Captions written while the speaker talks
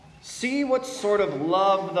See what sort of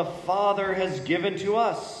love the Father has given to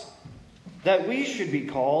us, that we should be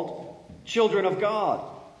called children of God.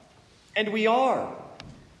 And we are,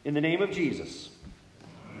 in the name of Jesus.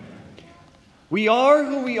 We are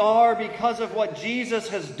who we are because of what Jesus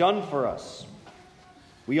has done for us.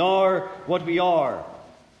 We are what we are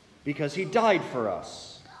because he died for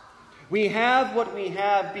us. We have what we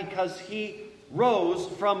have because he rose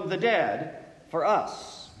from the dead for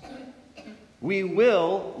us. We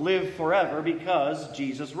will live forever because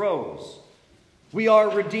Jesus rose. We are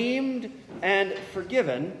redeemed and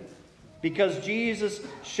forgiven because Jesus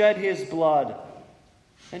shed his blood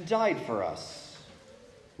and died for us.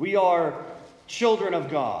 We are children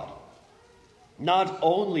of God, not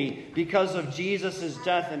only because of Jesus'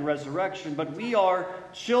 death and resurrection, but we are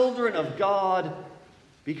children of God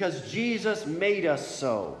because Jesus made us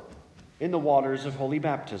so in the waters of holy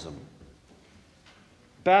baptism.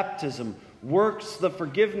 Baptism works the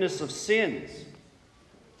forgiveness of sins.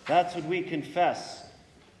 That's what we confess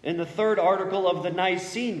in the third article of the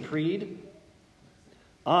Nicene Creed.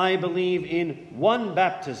 I believe in one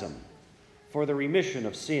baptism for the remission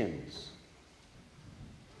of sins.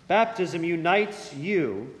 Baptism unites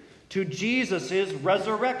you to Jesus'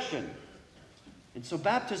 resurrection. And so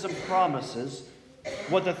baptism promises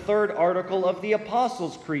what the third article of the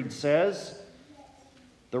Apostles' Creed says: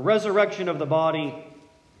 the resurrection of the body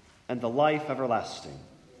and the life everlasting.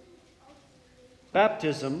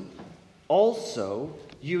 Baptism also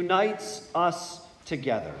unites us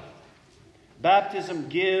together. Baptism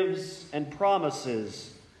gives and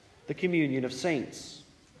promises the communion of saints.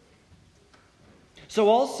 So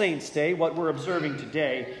All Saints' Day, what we're observing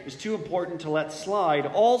today, is too important to let slide.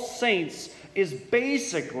 All Saints is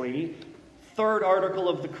basically third article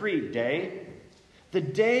of the Creed Day, the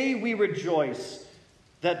day we rejoice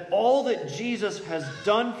that all that Jesus has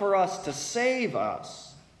done for us to save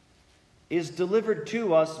us is delivered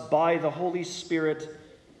to us by the Holy Spirit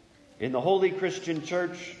in the Holy Christian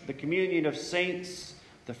Church, the communion of saints,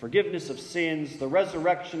 the forgiveness of sins, the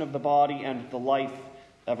resurrection of the body, and the life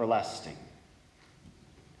everlasting.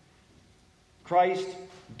 Christ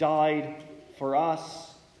died for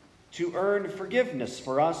us to earn forgiveness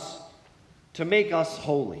for us, to make us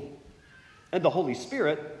holy. And the Holy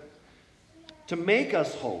Spirit, to make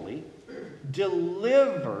us holy,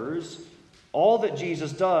 delivers all that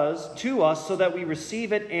Jesus does to us so that we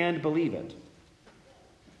receive it and believe it.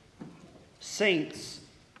 Saints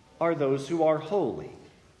are those who are holy.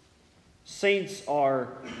 Saints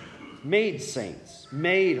are made saints,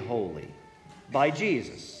 made holy by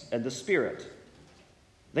Jesus and the Spirit.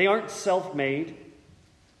 They aren't self-made.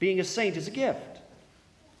 Being a saint is a gift.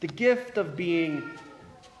 The gift of being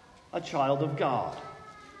a child of God.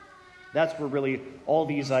 That's where really all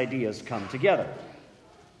these ideas come together.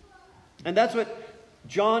 And that's what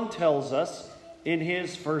John tells us in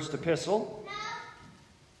his first epistle.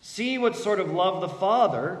 See what sort of love the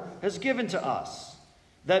Father has given to us,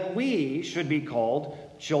 that we should be called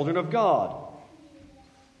children of God.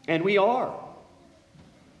 And we are.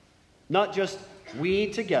 Not just we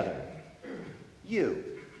together. You.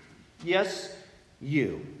 Yes,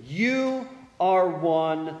 you. You are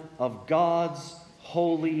one of God's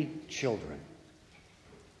holy children.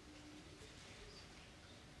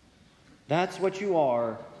 That's what you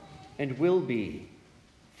are and will be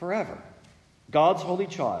forever. God's holy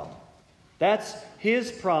child. That's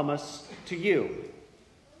his promise to you.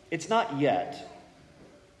 It's not yet.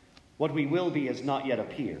 What we will be has not yet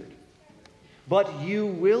appeared. But you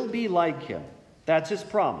will be like him. That's his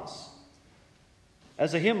promise.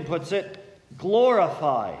 As a hymn puts it,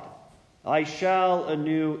 glorified I shall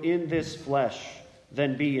anew in this flesh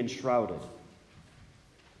then be enshrouded.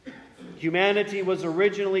 Humanity was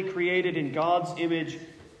originally created in God's image,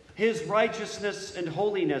 his righteousness and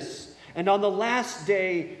holiness. And on the last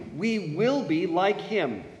day, we will be like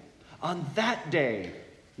him. On that day,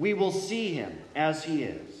 we will see him as he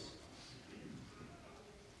is.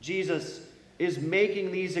 Jesus is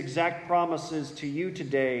making these exact promises to you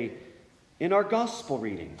today in our gospel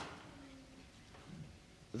reading.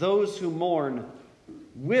 Those who mourn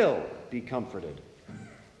will be comforted.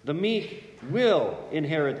 The meek will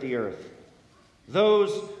inherit the earth.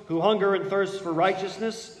 Those who hunger and thirst for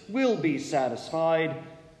righteousness will be satisfied.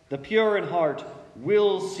 The pure in heart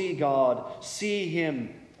will see God, see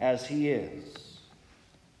him as he is.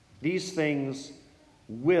 These things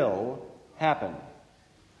will happen.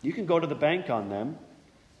 You can go to the bank on them.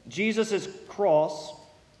 Jesus' cross,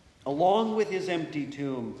 along with his empty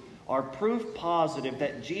tomb, are proof positive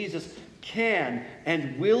that Jesus can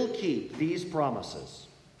and will keep these promises.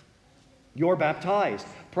 You're baptized.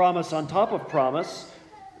 Promise on top of promise,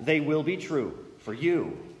 they will be true for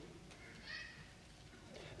you.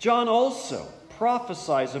 John also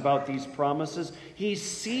prophesies about these promises. He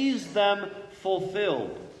sees them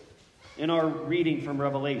fulfilled in our reading from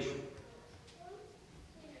Revelation.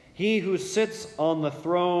 He who sits on the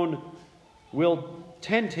throne will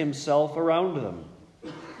tent himself around them.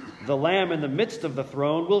 The Lamb in the midst of the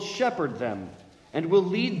throne will shepherd them and will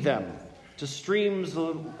lead them to streams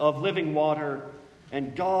of living water,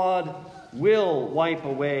 and God will wipe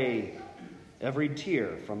away every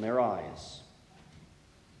tear from their eyes.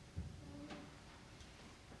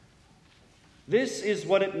 This is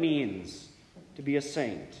what it means to be a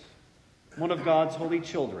saint, one of God's holy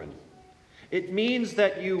children. It means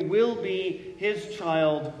that you will be his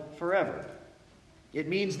child forever. It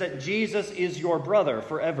means that Jesus is your brother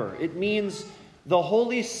forever. It means the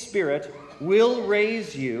Holy Spirit will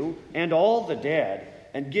raise you and all the dead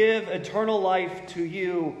and give eternal life to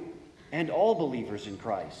you and all believers in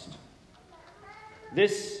Christ.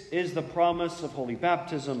 This is the promise of holy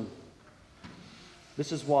baptism.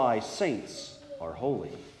 This is why saints are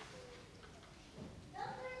holy.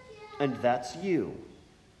 And that's you.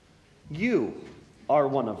 You are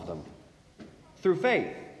one of them. Through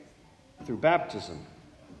faith, through baptism.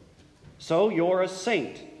 So you're a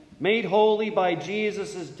saint, made holy by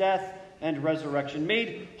Jesus' death and resurrection,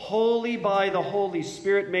 made holy by the Holy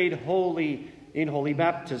Spirit, made holy in holy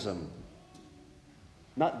baptism.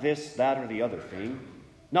 Not this, that, or the other thing.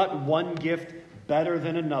 Not one gift better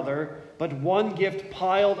than another, but one gift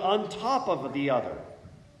piled on top of the other.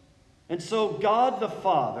 And so God the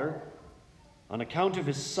Father, on account of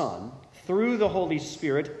his Son, through the Holy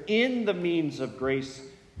Spirit, in the means of grace,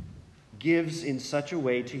 gives in such a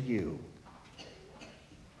way to you.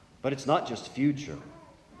 But it's not just future.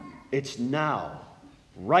 It's now,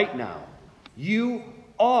 right now. You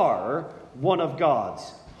are one of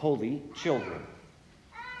God's holy children.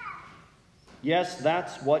 Yes,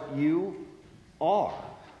 that's what you are.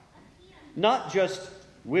 Not just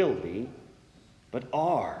will be, but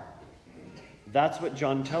are. That's what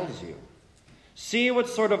John tells you. See what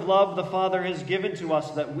sort of love the Father has given to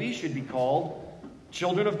us that we should be called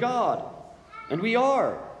children of God. And we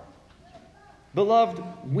are. Beloved,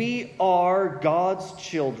 we are God's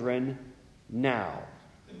children now.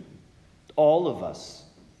 All of us,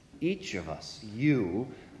 each of us, you,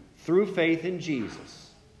 through faith in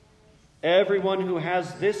Jesus. Everyone who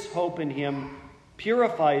has this hope in him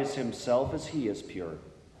purifies himself as he is pure.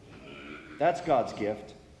 That's God's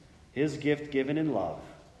gift, his gift given in love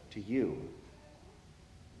to you.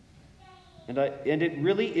 And it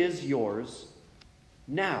really is yours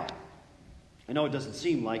now. I know it doesn't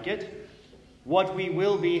seem like it. What we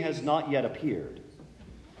will be has not yet appeared.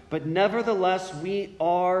 But nevertheless, we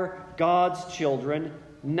are God's children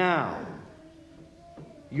now.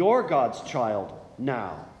 You're God's child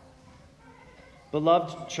now.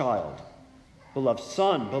 Beloved child, beloved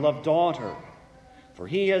son, beloved daughter, for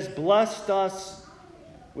he has blessed us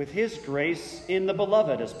with his grace in the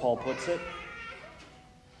beloved, as Paul puts it,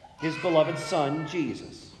 his beloved Son,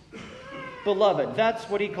 Jesus. Beloved, that's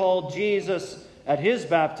what he called Jesus at his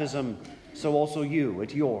baptism, so also you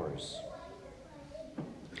at yours.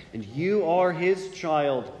 And you are his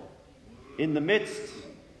child in the midst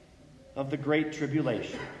of the great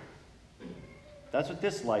tribulation. That's what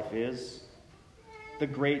this life is, the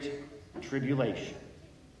great tribulation.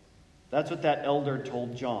 That's what that elder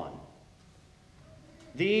told John.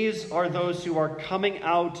 These are those who are coming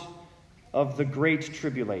out of the great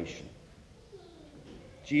tribulation.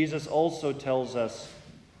 Jesus also tells us,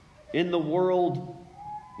 in the world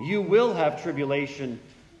you will have tribulation,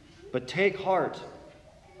 but take heart,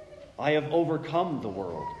 I have overcome the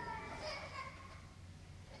world.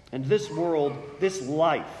 And this world, this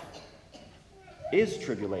life, is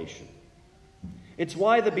tribulation. It's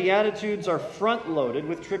why the Beatitudes are front-loaded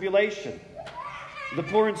with tribulation. The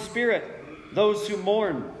poor in spirit, those who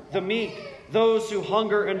mourn, the meek, those who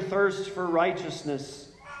hunger and thirst for righteousness.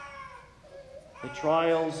 The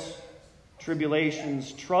trials,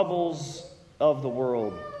 tribulations, troubles of the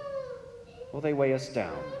world, well, they weigh us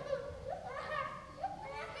down.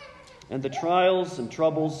 And the trials and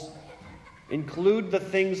troubles include the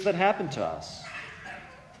things that happen to us,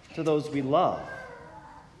 to those we love,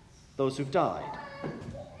 those who've died,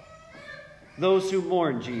 those who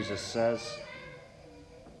mourn, Jesus says.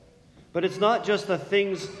 But it's not just the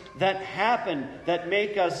things that happen that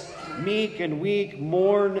make us meek and weak,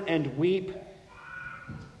 mourn and weep.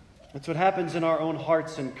 It's what happens in our own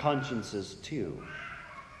hearts and consciences too.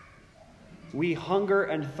 We hunger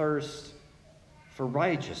and thirst for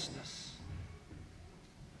righteousness.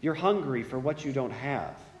 You're hungry for what you don't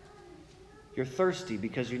have. You're thirsty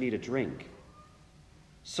because you need a drink.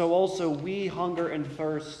 So also we hunger and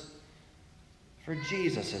thirst for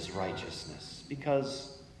Jesus' righteousness,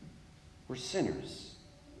 because we're sinners,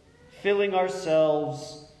 filling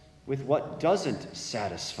ourselves with what doesn't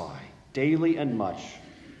satisfy daily and much,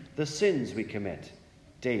 the sins we commit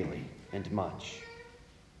daily and much.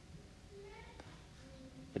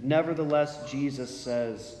 But nevertheless, Jesus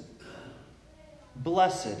says,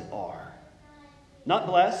 blessed are. Not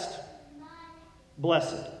blessed,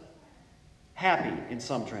 blessed. Happy in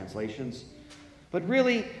some translations, but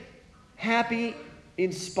really happy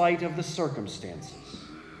in spite of the circumstances.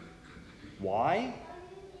 Why?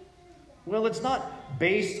 Well, it's not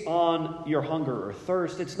based on your hunger or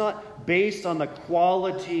thirst. It's not based on the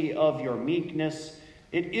quality of your meekness.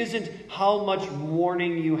 It isn't how much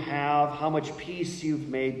mourning you have, how much peace you've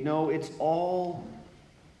made. No, it's all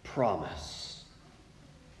promise.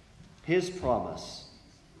 His promise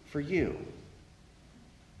for you.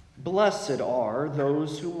 Blessed are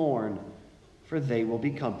those who mourn, for they will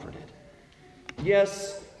be comforted.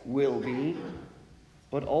 Yes, will be,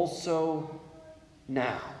 but also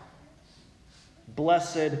now.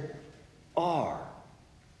 Blessed are.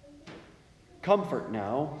 Comfort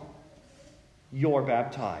now. You're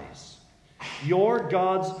baptized. You're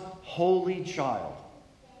God's holy child.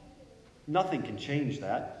 Nothing can change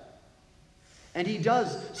that. And he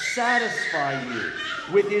does satisfy you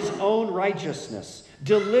with his own righteousness,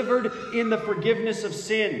 delivered in the forgiveness of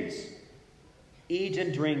sins. Eat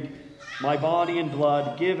and drink my body and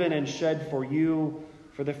blood, given and shed for you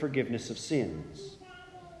for the forgiveness of sins.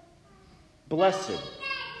 Blessed,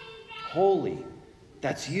 holy,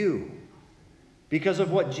 that's you, because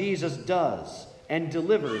of what Jesus does and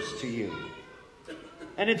delivers to you.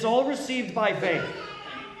 And it's all received by faith.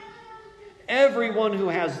 Everyone who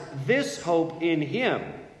has this hope in him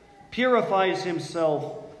purifies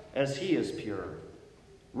himself as he is pure.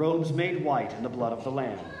 Robes made white in the blood of the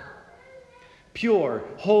Lamb. Pure,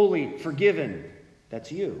 holy, forgiven,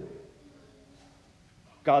 that's you.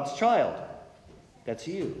 God's child, that's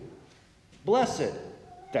you. Blessed,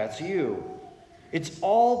 that's you. It's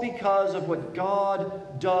all because of what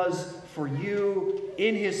God does for you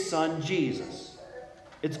in his Son, Jesus.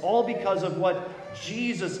 It's all because of what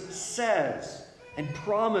Jesus says and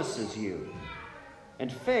promises you.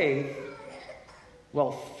 And faith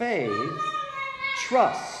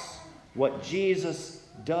trusts what Jesus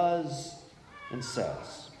does and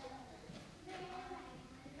says.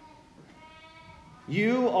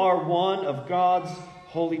 You are one of God's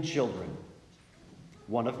holy children,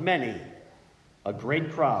 one of many, a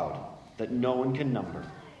great crowd that no one can number.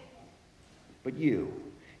 But you,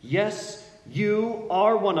 yes, you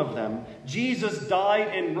are one of them. Jesus died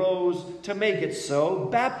and rose to make it so,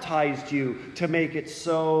 baptized you to make it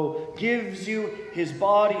so, gives you his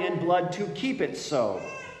body and blood to keep it so.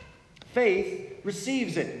 Faith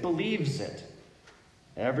receives it, believes it.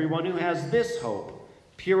 Everyone who has this hope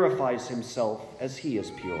purifies himself as he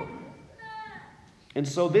is pure. And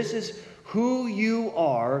so this is who you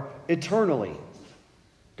are eternally,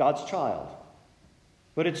 God's child.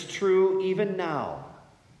 But it's true even now,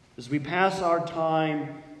 as we pass our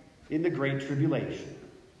time in the Great Tribulation.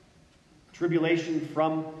 Tribulation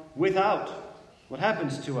from without, what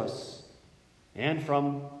happens to us, and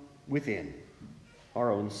from within,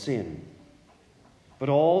 our own sin. But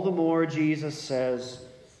all the more, Jesus says,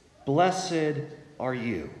 blessed are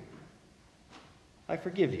you. I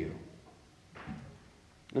forgive you.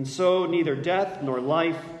 And so neither death nor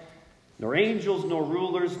life, nor angels, nor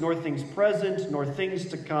rulers, nor things present, nor things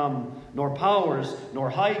to come, nor powers, nor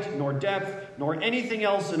height, nor depth, nor anything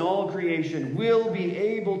else in all creation will be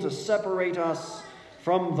able to separate us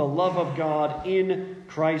from the love of God in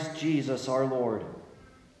Christ Jesus our Lord.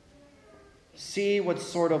 See what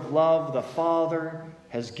sort of love the Father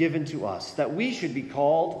has given to us, that we should be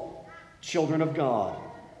called children of God.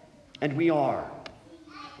 And we are,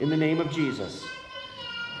 in the name of Jesus.